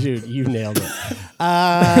butthole. Dude, you nailed it.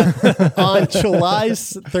 On July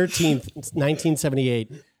 13th,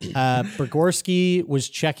 1978, Bugorski was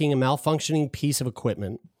checking a malfunctioning piece of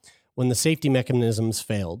equipment when the safety mechanisms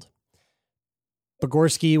failed.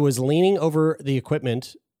 Bugorski was leaning over the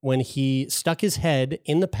equipment when he stuck his head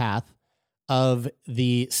in the path of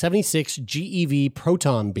the 76 GeV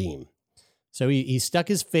proton beam. So he stuck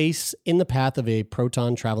his face in the path of a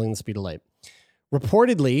proton traveling the speed of light.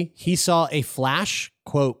 Reportedly, he saw a flash,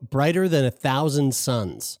 quote, brighter than 1,000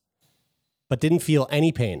 suns, but didn't feel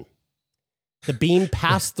any pain. The beam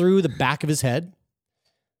passed through the back of his head,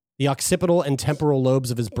 the occipital and temporal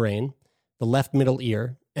lobes of his brain, the left middle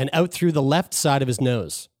ear, and out through the left side of his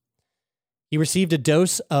nose. He received a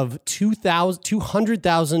dose of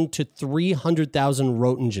 200,000 to 300,000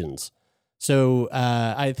 roentgens. So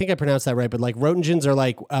I think I pronounced that right, but like roentgens are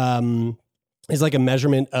like is like a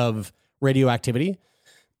measurement of radioactivity.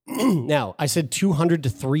 Now I said 200 to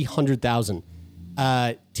 300,000.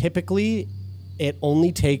 Typically, it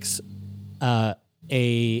only takes a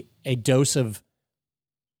dose of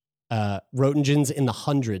roentgens in the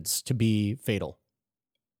hundreds to be fatal.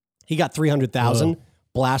 He got 300,000.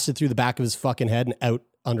 Blasted through the back of his fucking head and out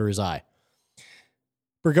under his eye.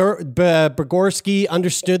 Bugorski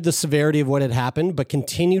understood the severity of what had happened, but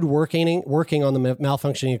continued working on the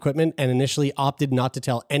malfunctioning equipment and initially opted not to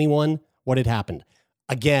tell anyone what had happened.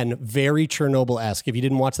 Again, very Chernobyl-esque. If you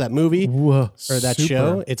didn't watch that movie or that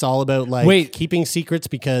show, it's all about like keeping secrets,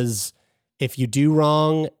 because if you do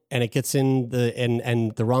wrong and it gets in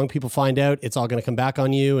and the wrong people find out, it's all going to come back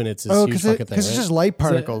on you, and it's this huge fucking thing. Because it's just light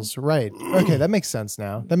particles, right? Okay, that makes sense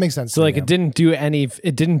now. That makes sense. So like, it didn't do any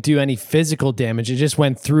physical damage. It just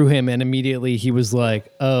went through him, and immediately he was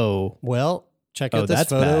like, "Oh, well." Check out this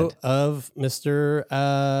photo of Mr.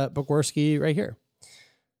 Bugorski right here.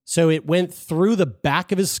 So it went through the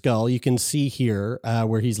back of his skull. You can see here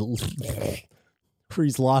where he's lost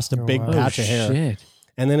a big patch of hair. Shit.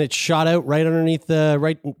 And then it shot out right underneath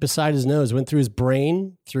right beside his nose, went through his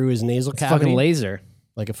brain, through his nasal cavity. Fucking laser.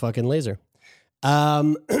 Like a fucking laser.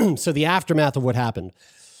 So the aftermath of what happened.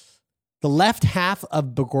 The left half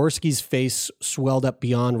of Bugorski's face swelled up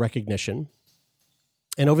beyond recognition.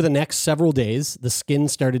 And over the next several days, the skin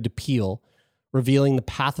started to peel, revealing the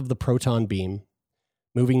path of the proton beam.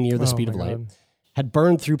 moving near the speed of light, had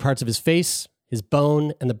burned through parts of his face, his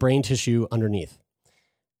bone, and the brain tissue underneath.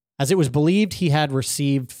 As it was believed he had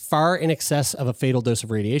received far in excess of a fatal dose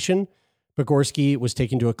of radiation, Bugorski was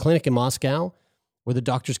taken to a clinic in Moscow where the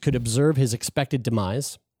doctors could observe his expected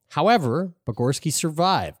demise. However, Bugorski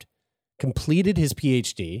survived, completed his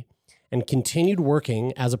PhD, and continued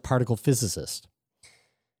working as a particle physicist.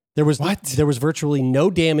 There was virtually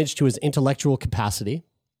no damage to his intellectual capacity,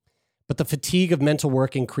 but the fatigue of mental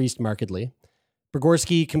work increased markedly.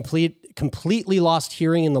 Bugorski completely lost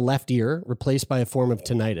hearing in the left ear, replaced by a form of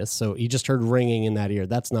tinnitus. So he just heard ringing in that ear.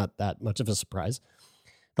 That's not that much of a surprise.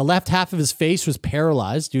 The left half of his face was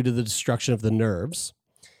paralyzed due to the destruction of the nerves.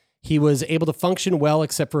 He was able to function well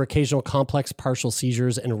except for occasional complex partial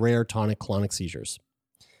seizures and rare tonic-clonic seizures.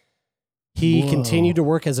 He continued to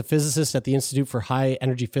work as a physicist at the Institute for High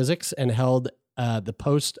Energy Physics and held the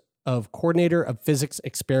post of coordinator of physics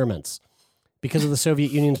experiments. Because of the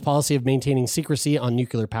Soviet Union's policy of maintaining secrecy on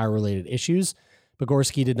nuclear power-related issues,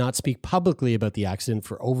 Bugorski did not speak publicly about the accident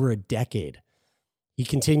for over a decade. He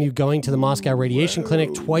continued going to the Moscow Radiation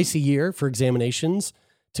Clinic twice a year for examinations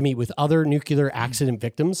to meet with other nuclear accident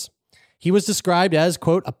victims. He was described as,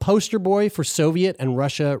 quote, a poster boy for Soviet and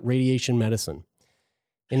Russia radiation medicine.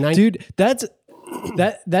 Dude,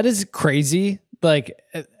 that is crazy. Like,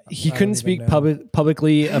 he couldn't speak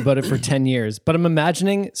publicly about it for 10 years. But I'm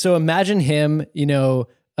imagining, so imagine him, you know,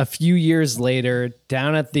 a few years later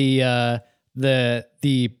down at the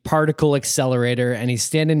particle accelerator, and he's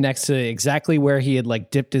standing next to exactly where he had like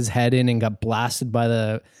dipped his head in and got blasted by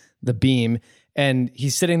the beam. And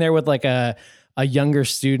he's sitting there with like a younger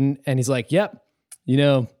student, and he's like, yep, you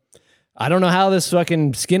know, I don't know how this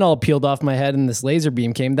fucking skin all peeled off my head and this laser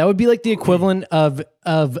beam came. That would be like the equivalent of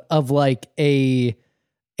like a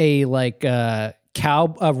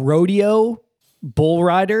rodeo bull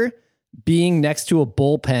rider being next to a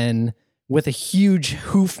bullpen with a huge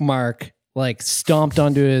hoof mark like stomped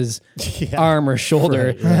onto his arm or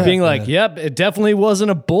shoulder, being like, yep, it definitely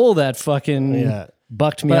wasn't a bull that fucking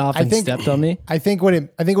bucked me off and stepped on me. I think what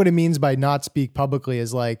it means by not speak publicly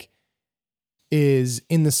is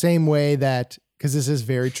in the same way that, because this is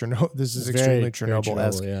very Chernobyl, this is extremely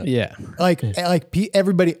Chernobyl-esque. Yeah. Like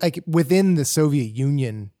everybody, like within the Soviet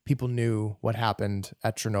Union, people knew what happened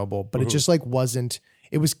at Chernobyl, but it just like wasn't.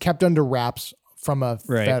 It was kept under wraps from a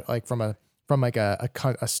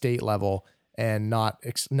state level and not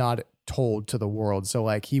told to the world. So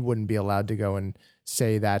like he wouldn't be allowed to go and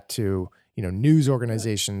say that to, you know, news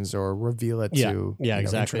organizations or reveal it to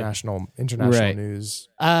exactly. international news.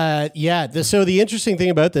 So the interesting thing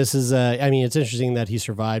about this is, it's interesting that he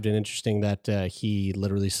survived, and interesting that he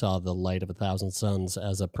literally saw the light of 1,000 suns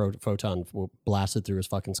as a photon blasted through his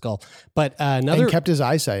fucking skull. But and kept his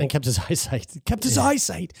eyesight.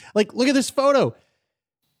 Eyesight. Like, look at this photo.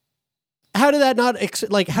 How did that not?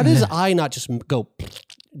 How did his eye not just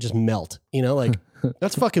melt? You know, like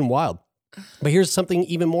that's fucking wild. But here's something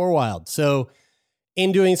even more wild. So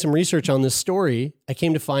in doing some research on this story, I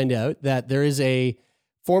came to find out that there is a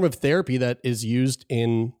form of therapy that is used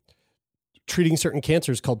in treating certain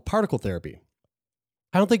cancers called particle therapy.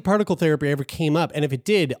 I don't think particle therapy ever came up. And if it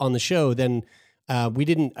did on the show, then we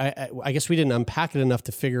didn't, I guess we didn't unpack it enough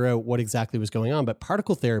to figure out what exactly was going on. But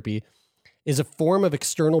particle therapy is a form of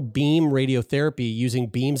external beam radiotherapy using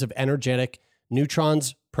beams of energetic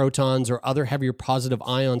neutrons, protons, or other heavier positive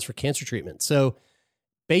ions for cancer treatment. So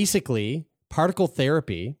basically, particle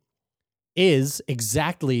therapy is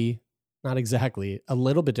not exactly, a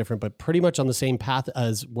little bit different, but pretty much on the same path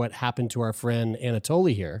as what happened to our friend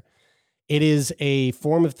Anatoli here. It is a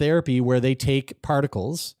form of therapy where they take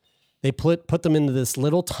particles, they put them into this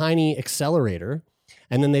little tiny accelerator,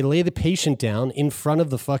 and then they lay the patient down in front of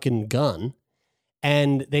the fucking gun,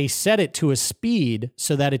 and they set it to a speed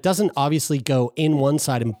so that it doesn't obviously go in one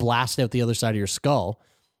side and blast out the other side of your skull.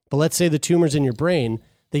 But let's say the tumor's in your brain.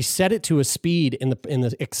 They set it to a speed in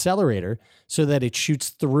the accelerator so that it shoots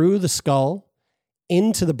through the skull,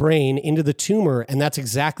 into the brain, into the tumor, and that's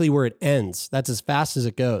exactly where it ends. That's as fast as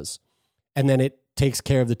it goes. And then it takes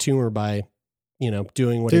care of the tumor by, you know,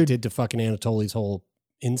 doing what it did to fucking Anatoli's whole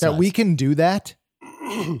insides. That we can do that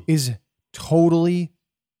is totally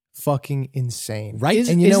fucking insane, right?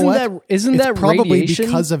 And you know what? Isn't that probably radiation?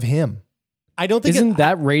 Because of him? I don't think isn't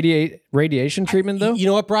that radiation treatment though? You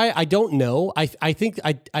know what, Brian? I don't know. I think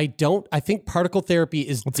particle therapy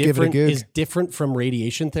is different from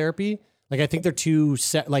radiation therapy. Like I think they're two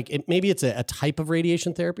set. Like maybe it's a type of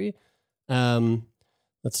radiation therapy.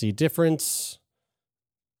 Let's see, difference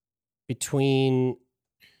between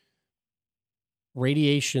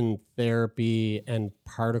radiation therapy and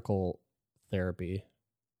particle therapy.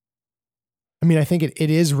 I mean, I think it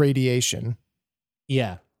is radiation.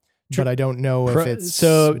 Yeah. But I don't know if it's...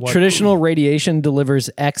 So traditional radiation delivers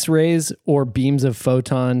X-rays or beams of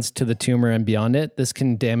photons to the tumor and beyond it. This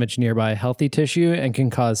can damage nearby healthy tissue and can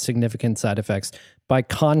cause significant side effects. By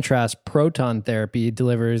contrast, proton therapy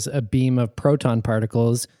delivers a beam of proton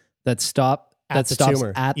particles that stops at the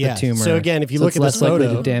tumor. So again, if you look at this less likely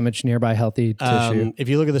photo, to damage nearby healthy tissue. If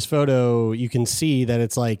you look at this photo, you can see that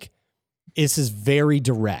it's like, this is very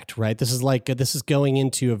direct, right? This is going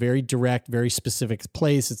into a very direct, very specific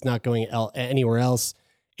place. It's not going anywhere else.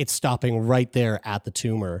 It's stopping right there at the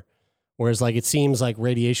tumor. Whereas like, it seems like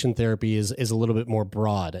radiation therapy is a little bit more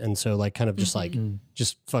broad. And so like kind of just like,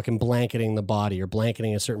 just fucking blanketing the body or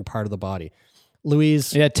blanketing a certain part of the body.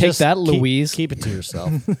 Louise. Yeah, take that, Louise. Keep it to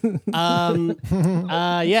yourself.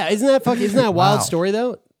 Yeah, isn't that a wild story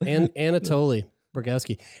though? Anatoli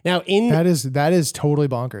Bugorski. Now that is totally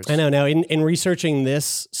bonkers. I know. Now in researching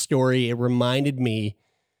this story, it reminded me,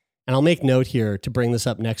 and I'll make note here to bring this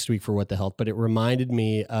up next week for What the Health, but it reminded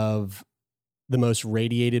me of the most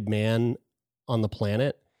radiated man on the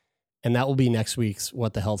planet. And that will be next week's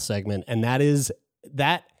What the Health segment. And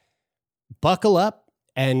that buckle up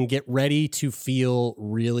and get ready to feel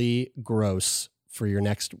really gross for your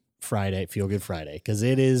next Friday, Feel Good Friday, because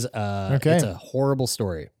it is it's a horrible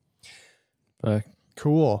story.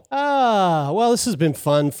 Cool. Well, this has been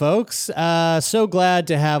fun, folks. So glad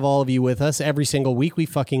to have all of you with us every single week. We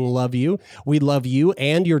fucking love you. We love you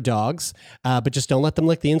and your dogs, but just don't let them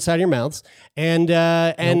lick the inside of your mouths. And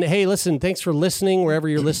hey, listen, thanks for listening wherever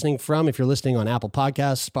you're listening from. If you're listening on Apple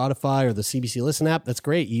Podcasts, Spotify, or the CBC Listen app, that's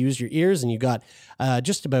great. You use your ears and you got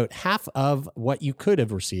just about half of what you could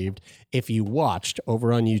have received if you watched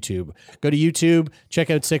over on YouTube. Go to YouTube, check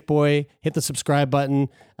out Sick Boy, hit the subscribe button,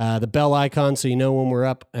 the bell icon so you know when we're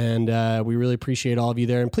up, and we really appreciate all of you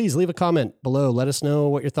there. And please leave a comment below. Let us know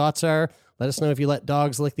what your thoughts are. Let us know if you let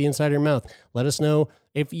dogs lick the inside of your mouth. Let us know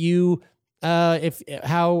if you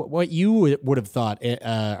what you would have thought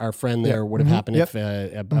our friend there would have happened if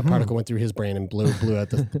a particle went through his brain and blew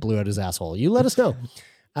out his asshole. You let us know.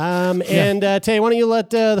 And Tay, why don't you let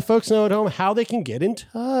the folks know at home how they can get in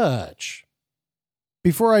touch?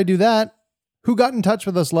 Before I do that, who got in touch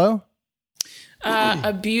with us, Lo?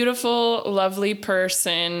 A beautiful, lovely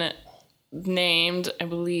person named, I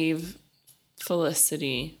believe,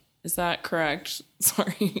 Felicity. Is that correct?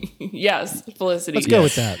 Sorry. Yes, Felicity. Let's go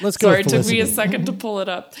with that. Let's go. Sorry, it took me a second to pull it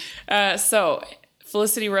up. So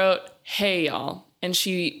Felicity wrote, "Hey, y'all." And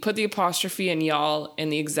she put the apostrophe in y'all in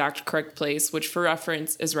the exact correct place, which for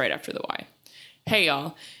reference is right after the Y. Hey,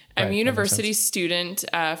 y'all. I'm a university student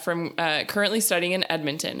from currently studying in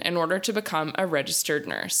Edmonton in order to become a registered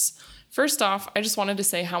nurse. First off, I just wanted to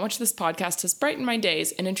say how much this podcast has brightened my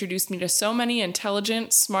days and introduced me to so many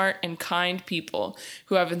intelligent, smart, and kind people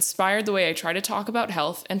who have inspired the way I try to talk about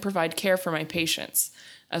health and provide care for my patients.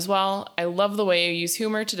 As well, I love the way you use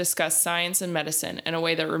humor to discuss science and medicine in a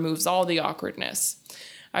way that removes all the awkwardness.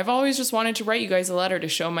 I've always just wanted to write you guys a letter to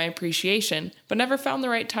show my appreciation, but never found the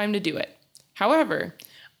right time to do it. However,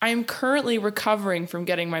 I am currently recovering from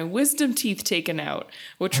getting my wisdom teeth taken out,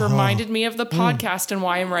 which reminded me of the podcast and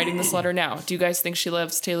why I'm writing this letter now. Do you guys think she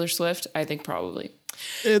loves Taylor Swift? I think probably.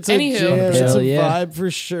 It's a jam. It's a vibe for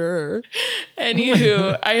sure.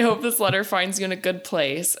 Anywho, I hope this letter finds you in a good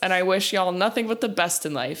place, and I wish y'all nothing but the best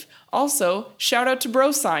in life. Also, shout out to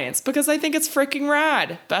Bro Science, because I think it's freaking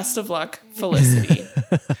rad. Best of luck, Felicity.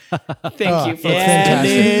 Thank you, Felicity. Yeah,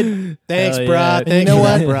 dude. Thanks, brah. Yeah. Thanks, you know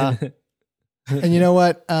what, brah. And you know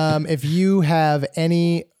what? If you have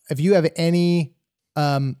any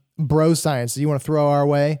bro science that you want to throw our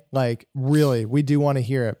way, like really, we do want to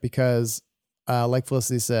hear it because, like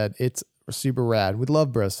Felicity said, it's super rad. We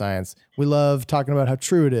love bro science. We love talking about how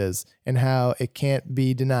true it is and how it can't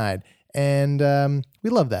be denied. And we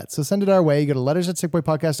love that. So send it our way. You go to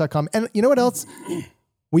letters@sickboypodcast.com. And you know what else?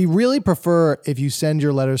 We really prefer if you send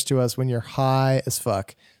your letters to us when you're high as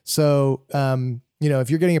fuck. So, if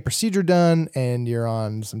you're getting a procedure done and you're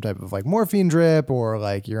on some type of like morphine drip or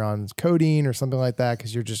like you're on codeine or something like that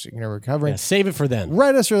because you're just recovering, save it for then.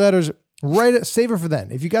 Write us your letters. Save it for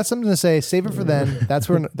then. If you got something to say, save it for then. That's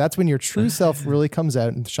when your true self really comes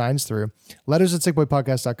out and shines through.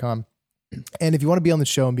 Letters@sickboypodcast.com. And if you want to be on the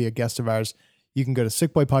show and be a guest of ours, you can go to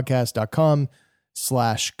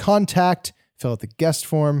sickboypodcast.com/contact, fill out the guest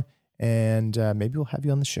form, and maybe we'll have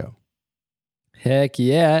you on the show. Heck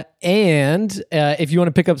yeah. And if you want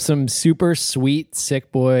to pick up some super sweet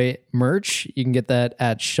Sick Boy merch, you can get that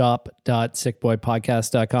at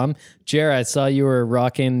shop.sickboypodcast.com. Jer, I saw you were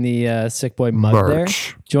rocking the Sick Boy mug there. Do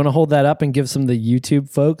you want to hold that up and give some of the YouTube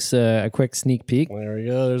folks a quick sneak peek? There we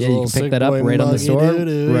go. There's you can pick that up right on the store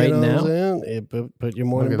right now. Put your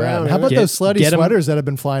morning Look at brown. that. How about Get- those slutty get 'em- sweaters that have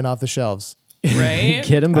been flying off the shelves? Right?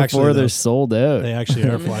 Get them before Actually, they're though, sold out. They actually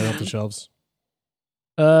are flying off the shelves.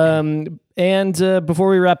 And before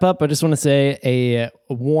we wrap up, I just want to say a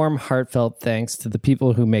warm, heartfelt thanks to the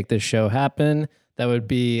people who make this show happen. That would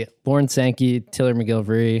be Lauren Sankey, Taylor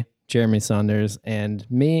McGilvery, Jeremy Saunders, and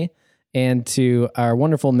me. And to our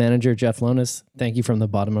wonderful manager, Jeff Lonis, thank you from the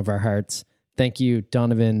bottom of our hearts. Thank you,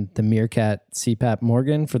 Donovan the Meerkat CPAP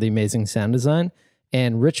Morgan, for the amazing sound design,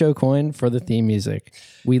 and Rich O'Coin for the theme music.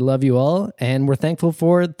 We love you all, and we're thankful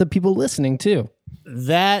for the people listening too.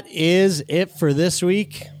 That is it for this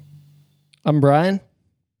week. I'm Brian.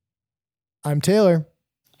 I'm Taylor.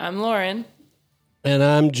 I'm Lauren. And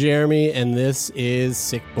I'm Jeremy, and this is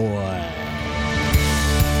Sick Boy.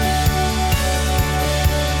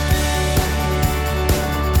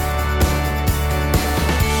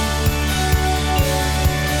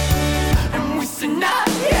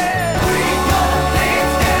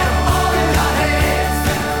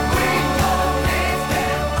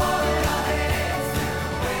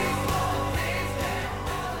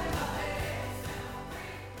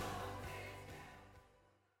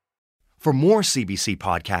 For more CBC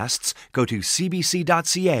podcasts, go to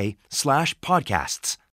cbc.ca/podcasts.